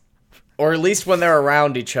case. Or at least when they're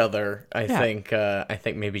around each other, I Yeah.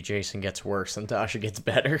 think maybe Jason gets worse and Tasha gets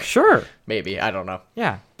better. Sure. Maybe, I don't know.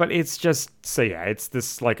 Yeah, but it's just it's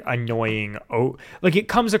this like annoying like it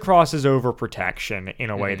comes across as overprotection in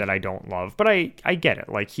a way that I don't love, but I get it.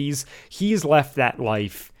 Like he's left that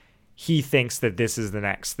life. he thinks that this is the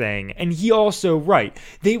next thing. And he also, right,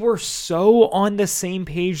 they were so on the same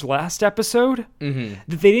page last episode that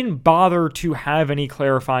they didn't bother to have any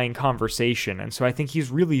clarifying conversation. And so I think he's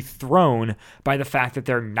really thrown by the fact that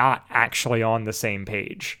they're not actually on the same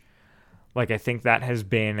page. Like, I think that has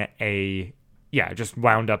been just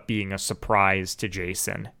wound up being a surprise to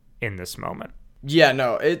Jason in this moment. Yeah,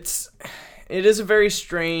 no, it is a very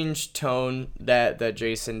strange tone that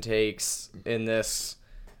Jason takes in this.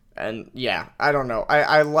 And yeah, I don't know.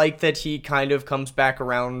 I like that he kind of comes back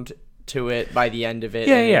around to it by the end of it.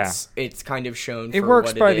 It's kind of shown. It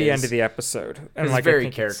works by the end of the episode. And it's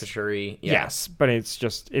very caricature-y. Yeah. Yes, but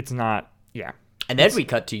it's not. Yeah. And then we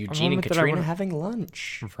cut to Eugene and Katrina having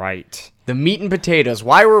lunch. Right. The meat and potatoes.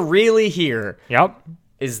 Why we're really here. Yep.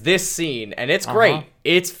 Is this scene, and it's great.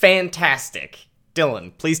 It's fantastic.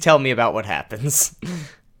 Dylan, please tell me about what happens.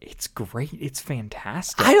 It's great. It's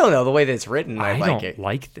fantastic. I don't know the way that it's written. I like it. I don't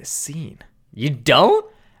like this scene. You don't?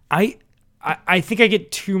 I think I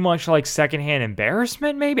get too much like secondhand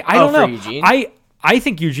embarrassment. Maybe I don't know. Eugene? I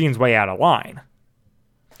think Eugene's way out of line.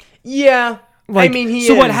 Yeah. Like, I mean, he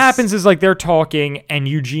so is. what happens is, like, they're talking, and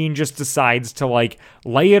Eugene just decides to, like,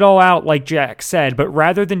 lay it all out, like Jack said, but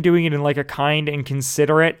rather than doing it in, like, a kind and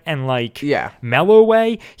considerate and, like, mellow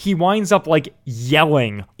way, he winds up, like,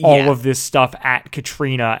 yelling all of this stuff at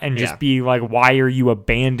Katrina and just be like, why are you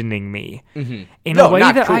abandoning me? In a way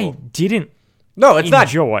that cool. I didn't No, it's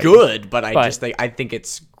enjoy. Not good, but I think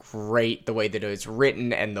it's great the way that it's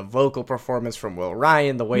written and the vocal performance from Will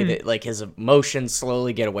Ryan, the way that like his emotions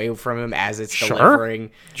slowly get away from him as it's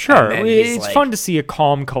delivering. Sure, it's like, fun to see a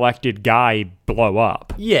calm, collected guy blow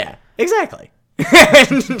up. Yeah, exactly.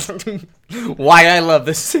 Why I love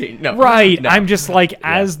this scene. No, right. No. I'm just like,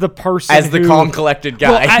 as the person as the calm, collected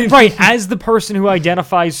guy. Right, as the person who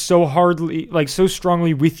identifies so hardly, like so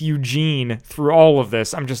strongly with Eugene through all of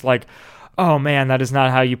this, I'm just like, oh man, that is not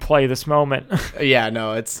how you play this moment. Yeah,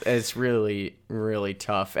 no, it's really, really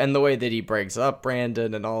tough. And the way that he breaks up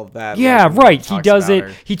Brandon and all of that. Yeah, like, right. He does it.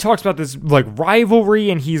 He talks about this like rivalry,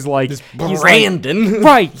 and he's like, Brandon.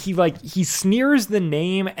 Right. He sneers the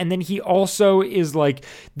name, and then he also is like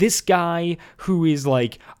this guy who is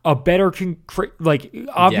like a better,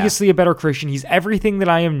 obviously a better Christian. He's everything that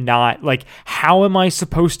I am not. Like, how am I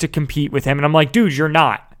supposed to compete with him? And I'm like, dude, you're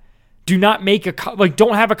not. Do not make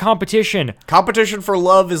don't have a competition. Competition for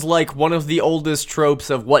love is like one of the oldest tropes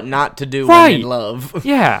of what not to do when in love.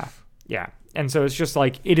 Yeah. And so it's just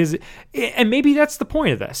like, it is, and maybe that's the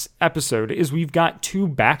point of this episode, is we've got two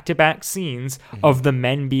back-to-back scenes of the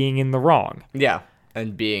men being in the wrong. Yeah,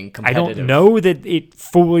 and being competitive. I don't know that it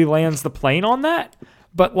fully lands the plane on that,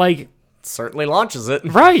 but like... It certainly launches it.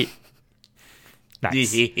 Right.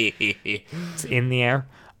 Nice. It's in the air.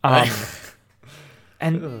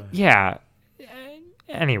 And yeah,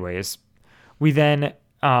 anyways, we then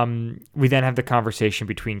have the conversation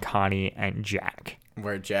between Connie and Jack,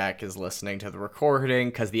 where Jack is listening to the recording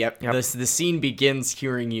because the scene begins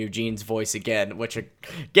hearing Eugene's voice again, which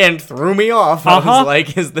again threw me off. I was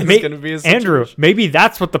like, is this going to be a situation? Andrew? Maybe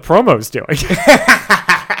that's what the promo's doing.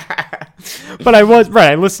 But I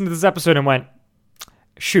listened to this episode and went,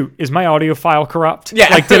 shoot, is my audio file corrupt? Yeah.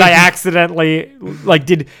 Like, did I accidentally, like,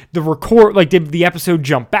 did the episode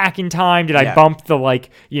jump back in time? Did I bump the,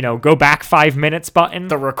 go back 5 minutes button?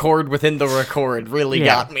 The record within the record really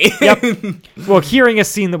got me. Yep. Well, hearing a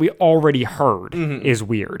scene that we already heard is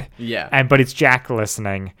weird. Yeah. But it's Jack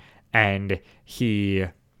listening, and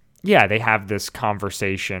they have this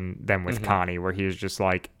conversation then with Connie where he's just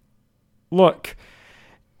like, look,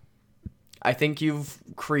 I think you've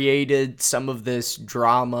created some of this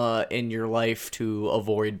drama in your life to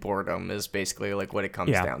avoid boredom is basically like what it comes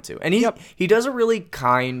down to. And he does a really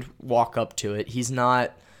kind walk up to it. He's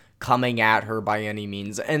not coming at her by any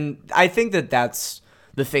means. And I think that that's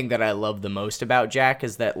the thing that I love the most about Jack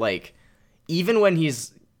is that like even when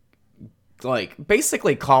he's like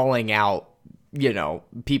basically calling out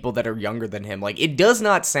people that are younger than him, like it does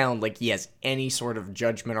not sound like he has any sort of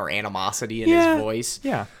judgment or animosity in his voice.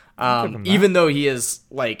 Yeah. Even though he is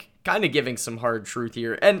like kind of giving some hard truth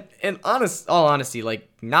here, and in all honesty, like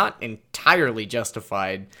not entirely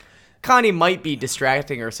justified. Connie might be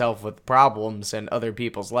distracting herself with problems and other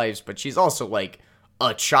people's lives, but she's also like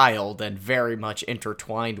a child and very much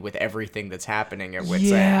intertwined with everything that's happening at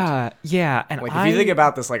Wits End. Yeah, and like if you think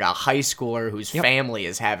about this, like a high schooler whose family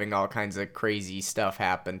is having all kinds of crazy stuff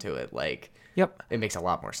happen to it, like it makes a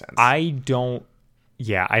lot more sense. I don't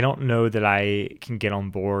know that I can get on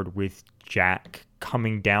board with Jack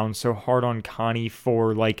coming down so hard on Connie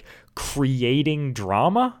for like creating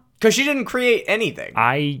drama. Because she didn't create anything.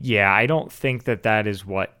 I don't think that is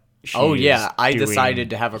what Oh she's yeah, I doing decided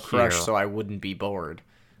to have a crush here. so I wouldn't be bored.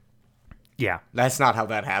 Yeah. That's not how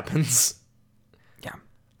that happens. Yeah.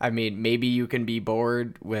 I mean, maybe you can be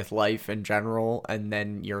bored with life in general, and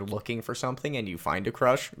then you're looking for something and you find a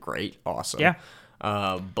crush. Great, awesome. Yeah.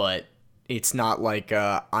 But it's not like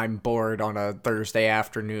I'm bored on a Thursday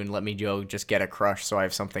afternoon. Let me go just get a crush so I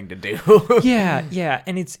have something to do. Yeah,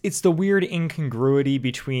 and it's the weird incongruity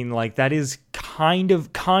between like that is kind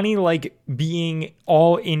of Connie like being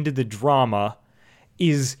all into the drama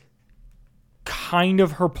is kind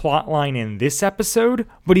of her plot line in this episode,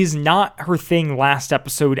 but is not her thing last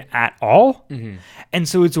episode at all. Mm-hmm. And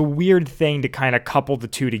so it's a weird thing to kind of couple the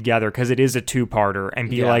two together because it is a two-parter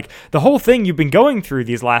and be like, the whole thing you've been going through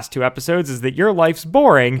these last 2 episodes is that your life's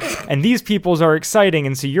boring and these people's are exciting,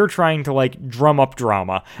 and so you're trying to like drum up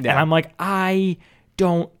drama. Yeah. And I'm like, I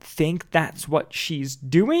don't think that's what she's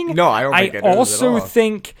doing. No, I don't think it is at also all.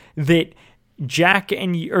 think that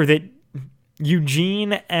that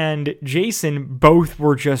Eugene and Jason both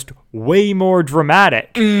were just way more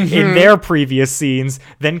dramatic in their previous scenes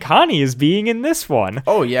than Connie is being in this one.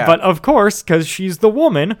 Oh, yeah. But of course, because she's the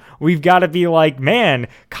woman, we've got to be like, man,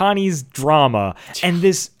 Connie's drama. And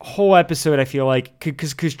this whole episode, I feel like,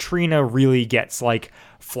 because Katrina really gets like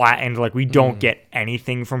flattened, like we don't get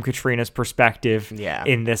anything from Katrina's perspective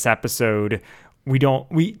in this episode.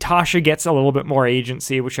 Tasha gets a little bit more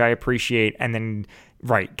agency, which I appreciate, and then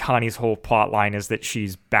right, Connie's whole plot line is that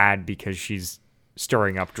she's bad because she's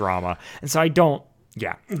stirring up drama. And so I don't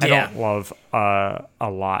love a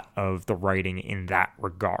lot of the writing in that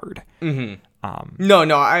regard. Mm-hmm.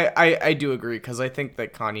 No, I do agree, because I think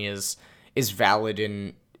that Connie is valid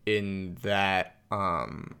in that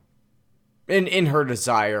in her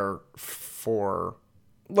desire for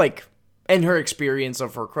like, and her experience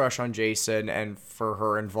of her crush on Jason and for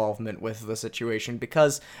her involvement with the situation,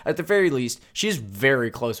 because at the very least, she's very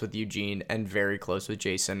close with Eugene and very close with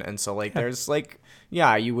Jason. And so like, there's like,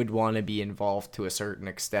 yeah, you would want to be involved to a certain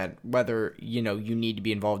extent, whether, you know, you need to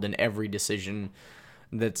be involved in every decision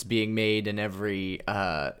that's being made and every,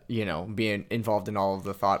 being involved in all of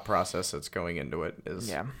the thought process that's going into it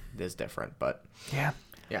is different, but yeah,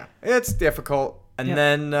 it's difficult. And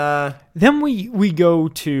then we go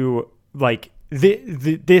to like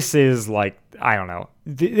this is like, I don't know,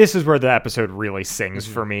 this is where the episode really sings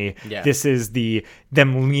for me. This is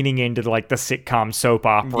them leaning into like the sitcom soap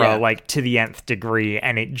opera like to the nth degree,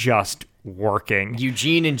 and it just working.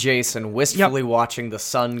 Eugene and Jason wistfully watching the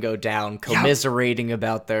sun go down, commiserating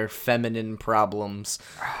about their feminine problems,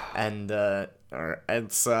 and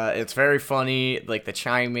it's very funny, like the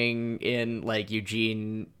chiming in, like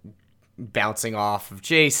Eugene bouncing off of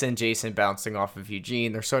Jason bouncing off of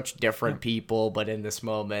Eugene. They're such different people, but in this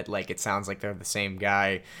moment, like, it sounds like they're the same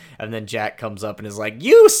guy. And then Jack comes up and is like,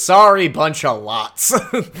 "You sorry bunch of lots."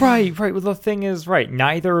 Right. Well, the thing is,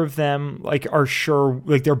 neither of them, like, are sure,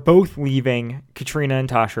 like, they're both leaving. Katrina and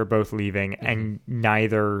Tasha are both leaving, and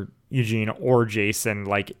neither Eugene or Jason,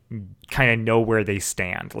 like, kind of know where they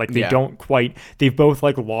stand. Like, they don't quite, they've both,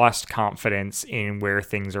 like, lost confidence in where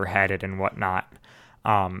things are headed and whatnot.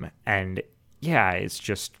 And yeah, it's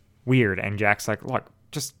just weird. And Jack's like, "Look,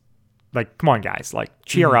 just like, come on guys, like,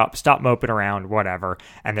 cheer up, stop moping around, whatever."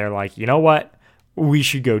 And they're like, "You know what? We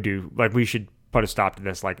should we should put a stop to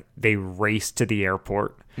this." Like, they race to the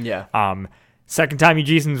airport. Yeah. Second time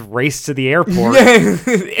Eugene's raced to the airport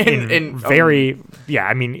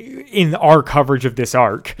in our coverage of this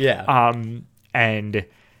arc. Yeah.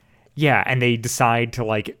 And they decide to,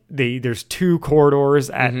 like, there's 2 corridors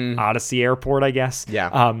at Odyssey Airport, I guess.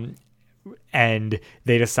 Yeah. And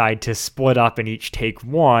they decide to split up and each take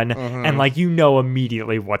one, and, like, you know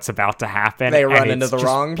immediately what's about to happen. They run into the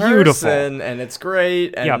wrong person, and it's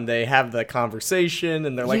great, and they have the conversation,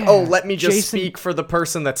 and they're like, "Oh, let me just speak for the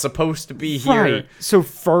person that's supposed to be here." Right. So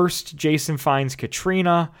first, Jason finds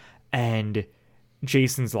Katrina, and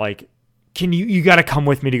Jason's like, "Can you got to come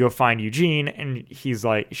with me to go find Eugene?" And she's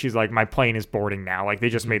like, "My plane is boarding now. Like, they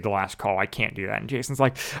just made the last call. I can't do that." And Jason's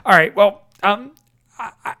like, "All right, well,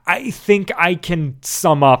 I think I can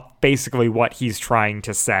sum up basically what he's trying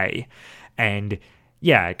to say." And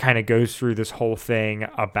yeah, it kind of goes through this whole thing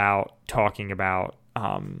about talking about,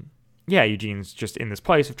 Eugene's just in this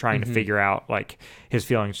place of trying to figure out, like, his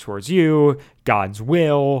feelings towards you, God's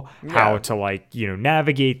will, how to, like,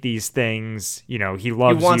 navigate these things. He loves you,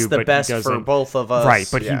 but he wants the best for both of us. Right,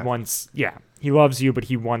 but he loves you, but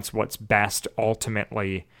he wants what's best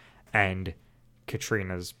ultimately. And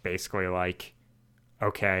Katrina's basically like,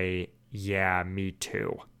 "Okay, yeah, me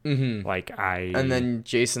too." Like, And then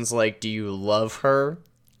Jason's like, "Do you love her?"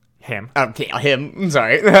 Him. Him.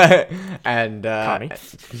 Sorry. And Connie.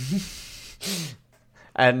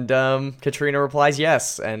 And Katrina replies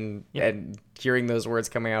yes, and hearing those words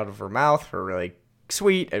coming out of her mouth were really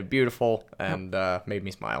sweet and beautiful, and made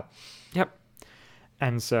me smile. Yep.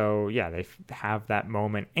 And so, yeah, they have that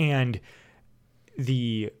moment. And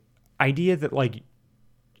the idea that, like,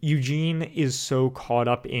 Eugene is so caught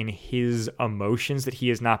up in his emotions that he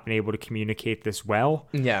has not been able to communicate this well.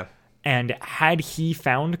 Yeah. And had he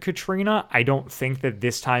found Katrina, I don't think that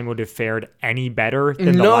this time would have fared any better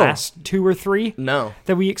than the last 2 or 3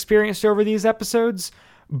 that we experienced over these episodes.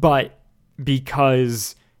 But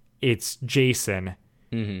because it's Jason,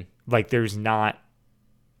 like, there's not...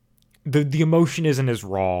 The emotion isn't as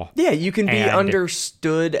raw. Yeah, you can be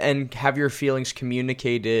understood and have your feelings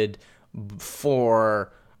communicated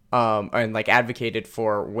for... and like advocated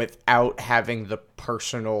for without having the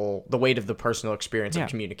weight of the personal experience of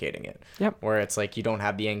communicating it. Yep. Where it's like you don't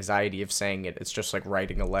have the anxiety of saying it. It's just like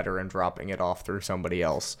writing a letter and dropping it off through somebody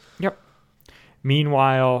else. Yep.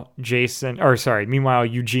 Meanwhile,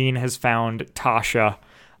 Eugene has found Tasha,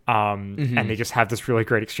 and they just have this really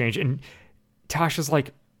great exchange. And Tasha's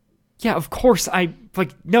like, yeah, of course.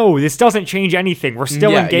 No, this doesn't change anything. We're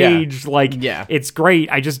still engaged. It's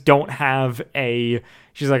great. I just don't have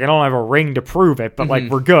she's like, I don't have a ring to prove it, but like,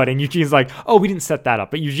 we're good. And Eugene's like, oh, we didn't set that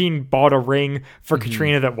up. But Eugene bought a ring for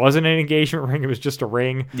Katrina that wasn't an engagement ring. It was just a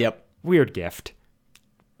ring. Yep. Weird gift.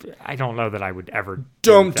 I don't know that I would ever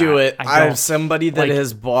Don't do it. I'm somebody that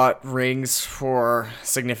has bought rings for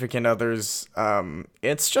significant others.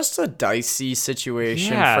 It's just a dicey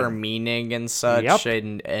situation for meaning and such,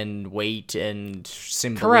 and weight and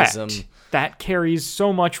symbolism. Correct. That carries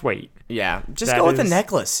so much weight. Yeah, just go with a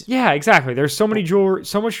necklace. Yeah, exactly. There's so much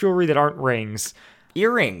jewelry that aren't rings.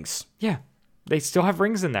 Earrings. Yeah, they still have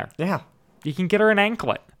rings in there. Yeah, you can get her an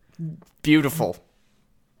anklet. Beautiful.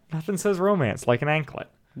 Nothing says romance like an anklet.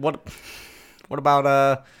 What about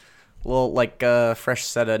a little fresh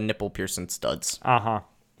set of nipple piercing studs?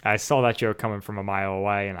 I saw that joke coming from a mile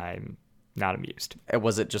away, and I'm not amused.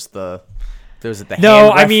 Was it just the hand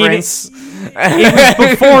I reference? mean, it was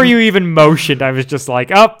before you even motioned. I was just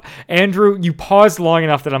like, Andrew, you paused long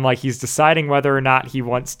enough that I'm like, he's deciding whether or not he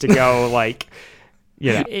wants to go, like,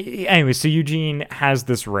 you know. Anyway, so Eugene has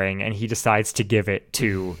this ring, and he decides to give it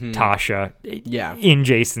to Tasha in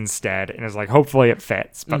Jason's stead, and is like, hopefully it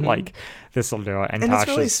fits, but like, this will do it. And Tasha's it's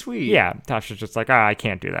really sweet. Yeah, Tasha's just like, I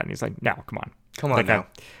can't do that. And he's like, no, come on now.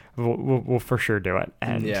 We'll for sure do it.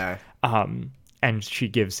 And and she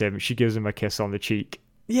gives him a kiss on the cheek.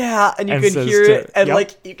 Yeah, and you can hear it,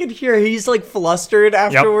 and you can hear he's like flustered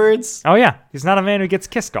afterwards. Oh yeah, he's not a man who gets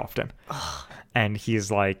kissed often. And he's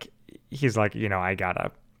like, you know,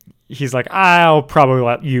 he's like, I'll probably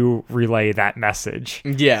let you relay that message.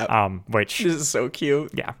 Yeah. Which is so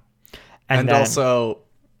cute. Yeah. And then, also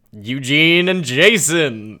Eugene and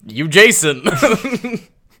Jason. Jason.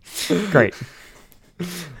 Great.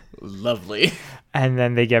 Lovely. And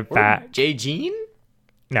then they get back. Jean?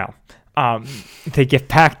 No. They get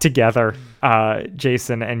back together.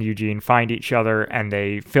 Jason and Eugene find each other, and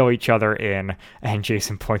they fill each other in. And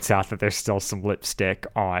Jason points out that there's still some lipstick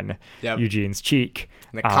on Eugene's cheek.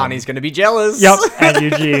 And Connie's going to be jealous. Yep. And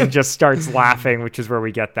Eugene just starts laughing, which is where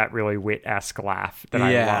we get that really wit-esque laugh that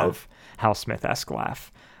I love. Hal Smith-esque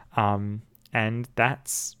laugh. And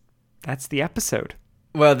that's the episode.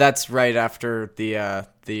 Well, that's right after the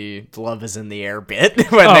love is in the air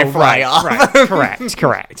bit when they fly off. Right.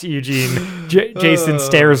 Correct. Eugene, Jason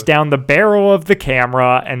stares down the barrel of the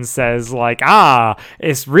camera and says, like,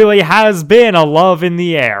 it really has been a love in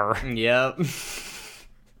the air. Yep.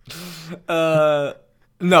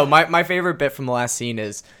 No, my favorite bit from the last scene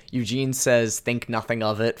is Eugene says, think nothing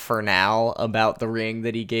of it for now, about the ring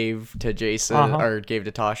that he gave to Jason, or gave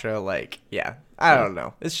to Tasha. Like, I don't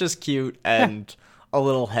know. It's just cute, and a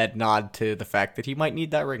little head nod to the fact that he might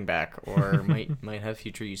need that ring back, or might have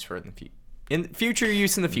future use for it in the future.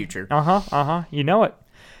 You know it.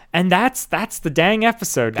 And that's the dang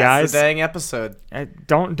episode, guys. That's the dang episode. I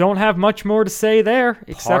don't have much more to say there,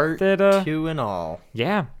 except that 2 and all.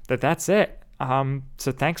 Yeah, that's it.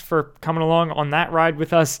 So thanks for coming along on that ride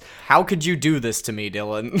with us. How could you do this to me,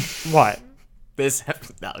 Dylan? What?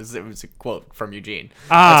 It was a quote from Eugene.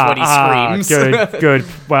 That's what he screams. Good.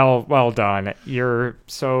 Well done. You're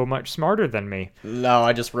so much smarter than me. No,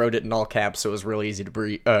 I just wrote it in all caps, so it was really easy to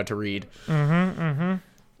read.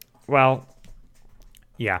 Well,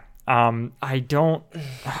 yeah. I don't.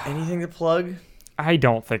 Anything to plug? I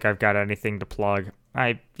don't think I've got anything to plug.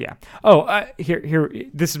 Here.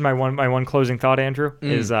 This is my one closing thought, Andrew.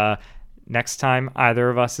 Is next time either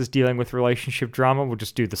of us is dealing with relationship drama, we'll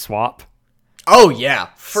just do the swap. Oh yeah,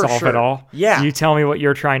 for solve sure. it all. Yeah. You tell me what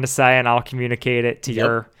you're trying to say, and I'll communicate it to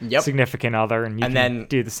your Yep. significant other, and you And can then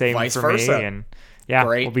do the same vice for versa. me. And yeah,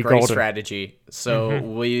 Great, we'll be great golden. strategy. So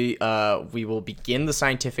we will begin the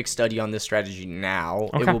scientific study on this strategy now.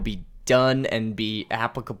 It Okay. will be done and be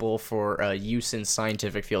applicable for use in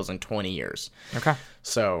scientific fields in 20 years. Okay.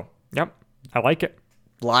 So Yep. I like it.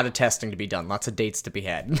 a lot of testing to be done. Lots of dates to be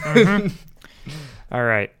had. All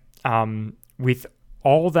right. With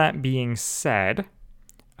all that being said,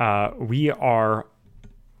 we are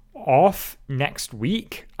off next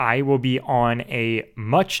week. I will be on a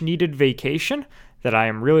much needed vacation that I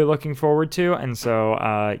am really looking forward to. And so,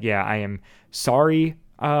 yeah, I am sorry,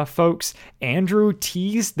 folks. Andrew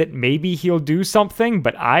teased that maybe he'll do something,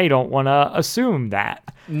 but I don't want to assume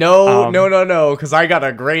that. No, because I got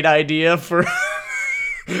a great idea for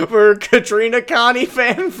for Katrina Connie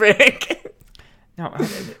fanfic. No,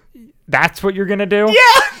 that's what you're going to do?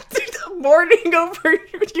 Yeah, mourning over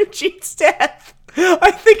Eugene's death.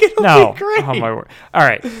 I think it'll No. be great. Oh, my word. All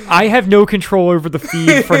right. I have no control over the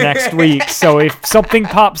feed for next week. So if something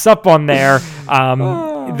pops up on there,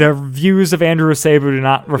 the views of Andrew Sabu do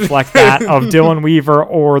not reflect that of Dylan Weaver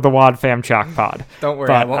or the Wad Fam Chalk Pod. Don't worry,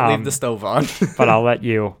 But, I won't leave the stove on. But I'll let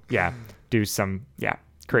you, do some,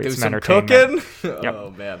 create Do some some entertainment. cooking.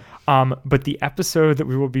 Oh man. But the episode that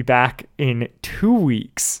we will be back in 2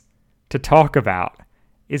 weeks to talk about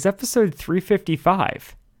is episode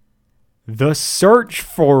 355. The Search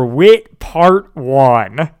for Wit Part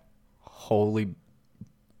 1. Holy.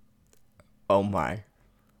 Oh my.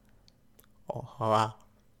 Oh, wow.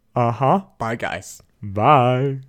 Uh-huh. Bye, guys. Bye.